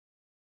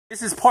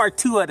This is part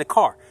 2 of the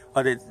car,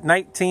 of the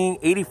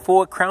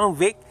 1984 Crown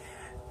Vic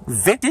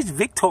Vintage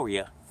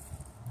Victoria.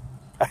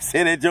 I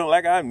said that joke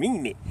like I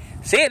mean it.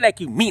 Say it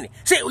like you mean it.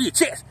 Say it with your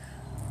chest.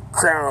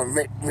 Crown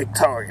Vic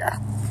Victoria.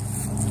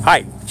 All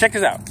right, check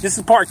this out. This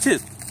is part 2.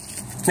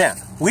 Now,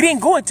 we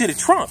didn't go into the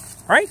trunk,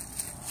 right?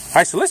 All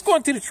right, so let's go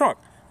into the trunk.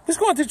 Let's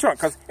go into the trunk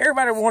because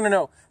everybody want to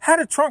know how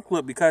the trunk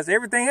look because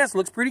everything else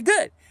looks pretty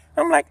good.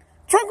 I'm like,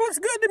 trunk looks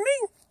good to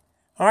me.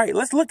 All right,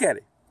 let's look at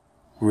it.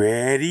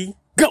 Ready,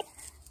 go.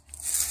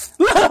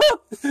 Look!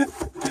 You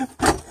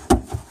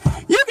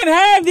can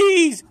have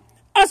these.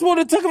 I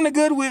supposed to took them to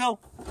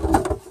Goodwill.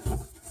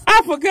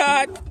 I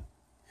forgot.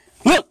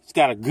 Look, it's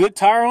got a good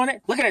tire on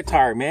it. Look at that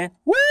tire, man.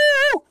 Woo!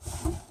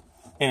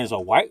 And it's a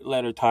white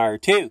leather tire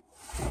too.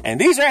 And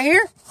these right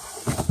here,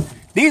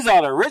 these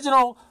are the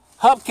original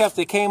hubcaps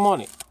that came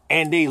on it.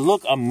 And they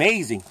look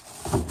amazing.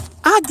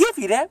 I'll give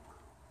you that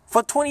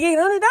for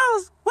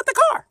 $2,800 with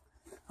the car.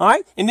 All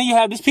right. And then you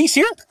have this piece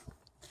here.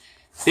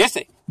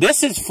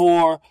 This is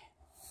for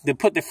to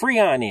put the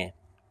Freon in.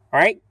 All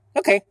right.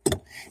 Okay.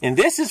 And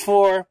this is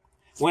for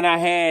when I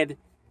had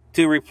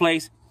to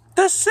replace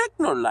the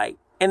signal light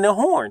and the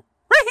horn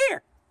right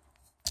here.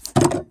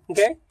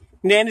 Okay.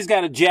 And then it's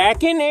got a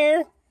jack in there.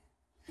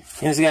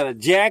 And it's got a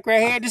jack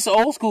right here. This is an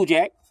old school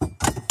jack.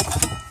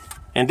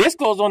 And this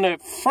goes on the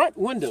front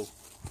window.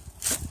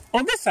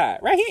 On this side,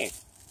 right here.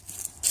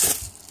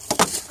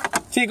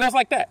 See, it goes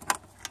like that.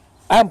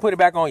 I haven't put it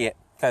back on yet,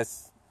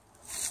 because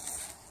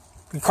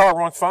the car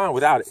runs fine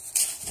without it.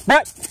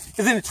 But it's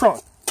in the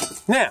trunk.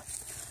 Now,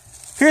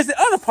 here's the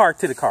other part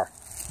to the car.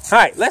 All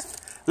right, let's.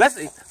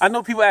 I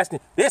know people asking,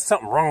 there's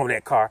something wrong with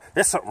that car.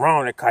 There's something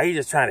wrong with that car. He's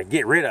just trying to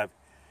get rid of it.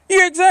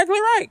 You're exactly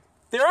right.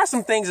 There are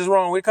some things that's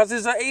wrong with it because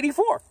it's an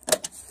 84.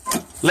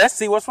 Let's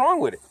see what's wrong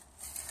with it.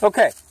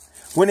 Okay,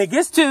 when it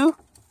gets to,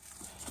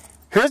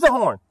 here's the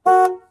horn.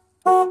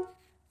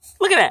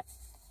 Look at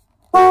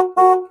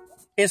that.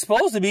 It's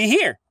supposed to be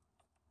here.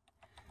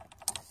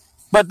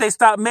 But they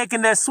stopped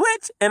making that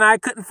switch, and I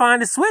couldn't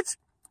find the switch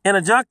in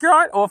a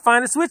junkyard or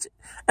find the switch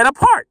at a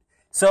part.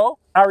 So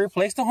I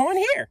replaced the horn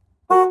here.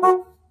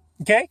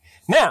 Okay,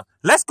 now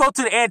let's go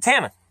to the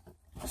antenna.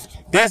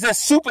 There's a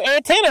super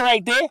antenna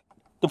right there.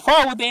 The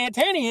problem with the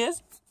antenna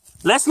is,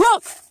 let's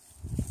look.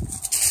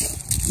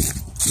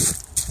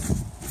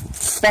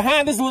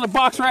 Behind this little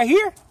box right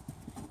here,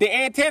 the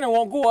antenna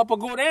won't go up or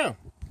go down.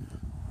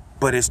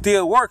 But it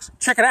still works.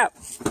 Check it out.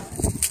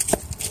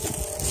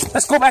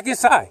 Let's go back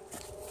inside.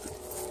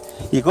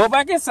 You go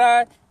back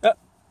inside.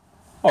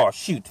 Oh,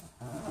 shoot.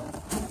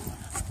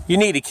 You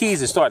need the keys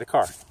to start the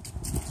car.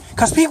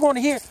 Because people want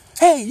to hear,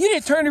 hey, you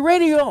didn't turn the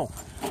radio on.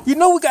 You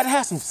know we got to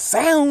have some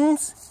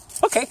sounds.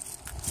 Okay.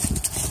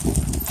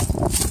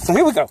 So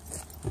here we go.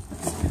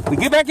 We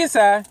get back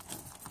inside.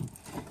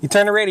 You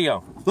turn the radio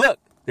on. Look,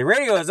 the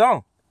radio is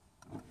on.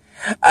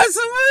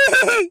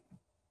 Sweet!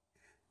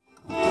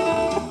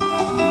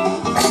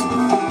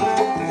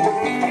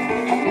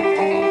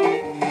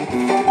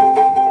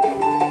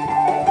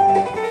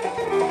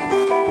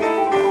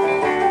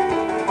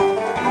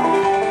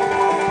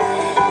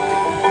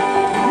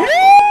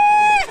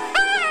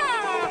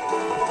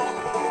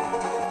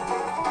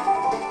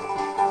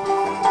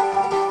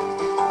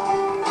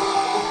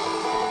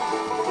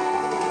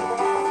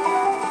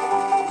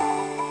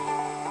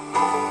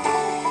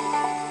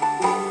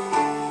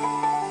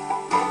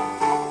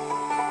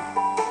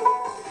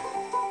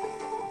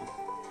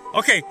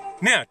 Okay,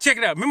 now check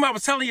it out. Remember I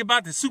was telling you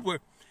about the super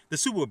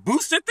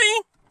booster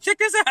thing? Check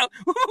this out.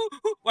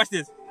 Watch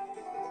this.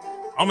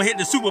 I'm gonna hit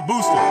the super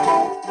booster.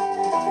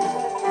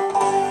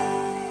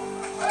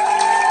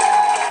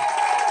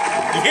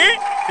 You hear it?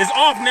 It's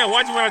off now.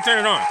 Watch it when I turn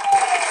it on.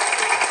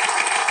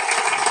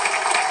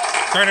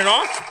 Turn it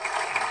off.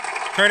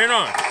 Turn it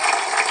on.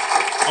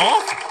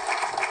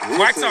 Off.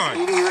 Wax on.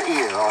 Eating your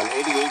ear on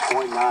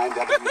 88.9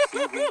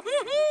 WCB.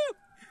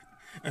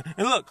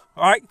 And look,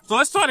 all right. So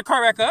let's start the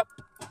car back up.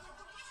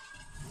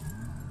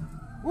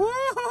 Woo,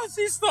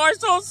 she starts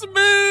so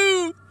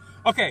smooth.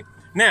 Okay,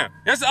 now,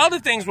 there's the other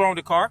things wrong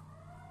with the car.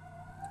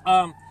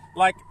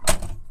 Like,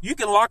 you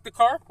can lock the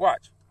car.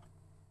 Watch.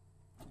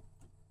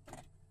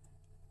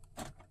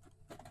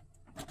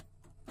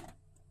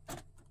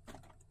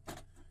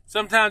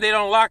 Sometimes they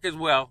don't lock as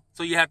well,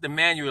 so you have to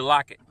manually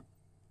lock it.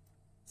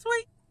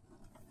 Sweet.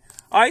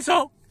 All right,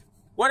 so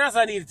what else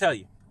I need to tell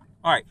you?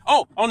 All right.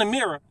 Oh, on the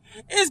mirror,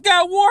 it's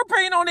got war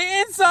paint on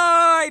the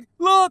inside.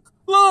 Look,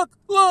 look,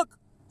 look.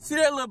 See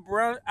that little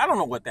brown? I don't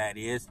know what that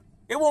is.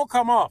 It won't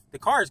come off. The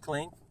car is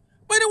clean,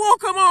 but it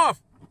won't come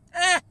off.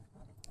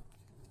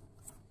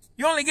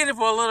 You only get it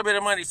for a little bit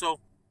of money, so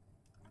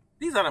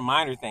these are the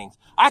minor things.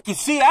 I can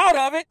see out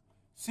of it.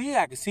 See,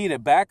 I can see the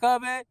back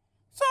of it.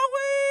 So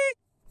weak.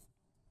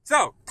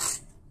 So,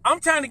 I'm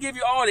trying to give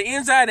you all the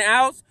inside and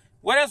outs.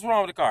 What else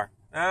wrong with the car?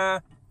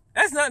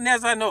 That's nothing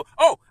else I know.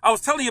 Oh, I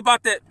was telling you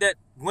about that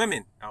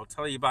women. I'll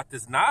tell you about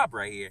this knob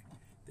right here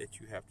that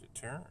you have to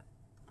turn.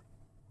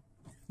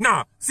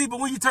 Nah, see, but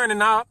when you turn the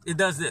knob, it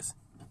does this.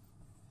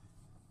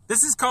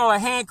 This is called a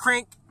hand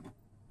crank.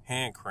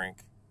 Hand crank.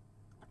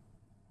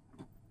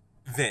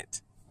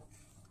 vent.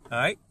 All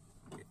right?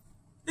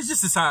 It's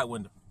just a side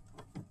window.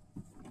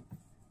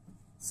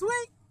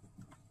 Sweet.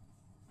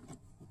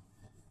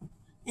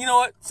 You know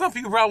what? Some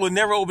people probably will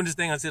never open this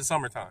thing until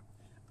summertime.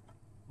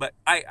 But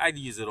I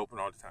use it open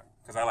all the time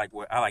because I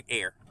like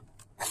air.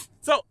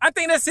 So I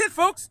think that's it,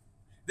 folks.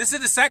 This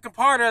is the second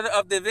part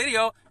of the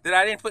video that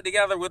I didn't put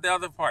together with the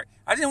other part.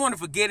 I didn't want to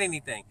forget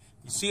anything.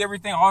 You see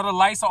everything, all the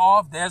lights are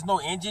off. There's no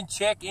engine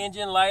check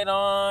engine light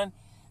on.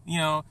 You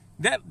know,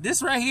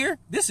 this right here,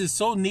 this is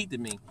so neat to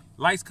me.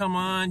 Lights come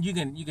on, you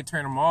can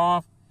turn them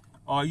off,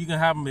 or you can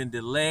have them in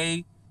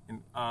delay,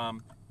 and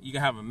you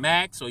can have them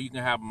max, or you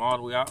can have them all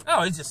the way out.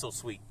 Oh, it's just so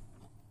sweet.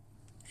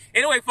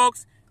 Anyway,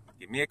 folks,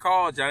 give me a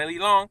call, Johnny Lee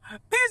Long.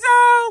 Peace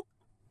out!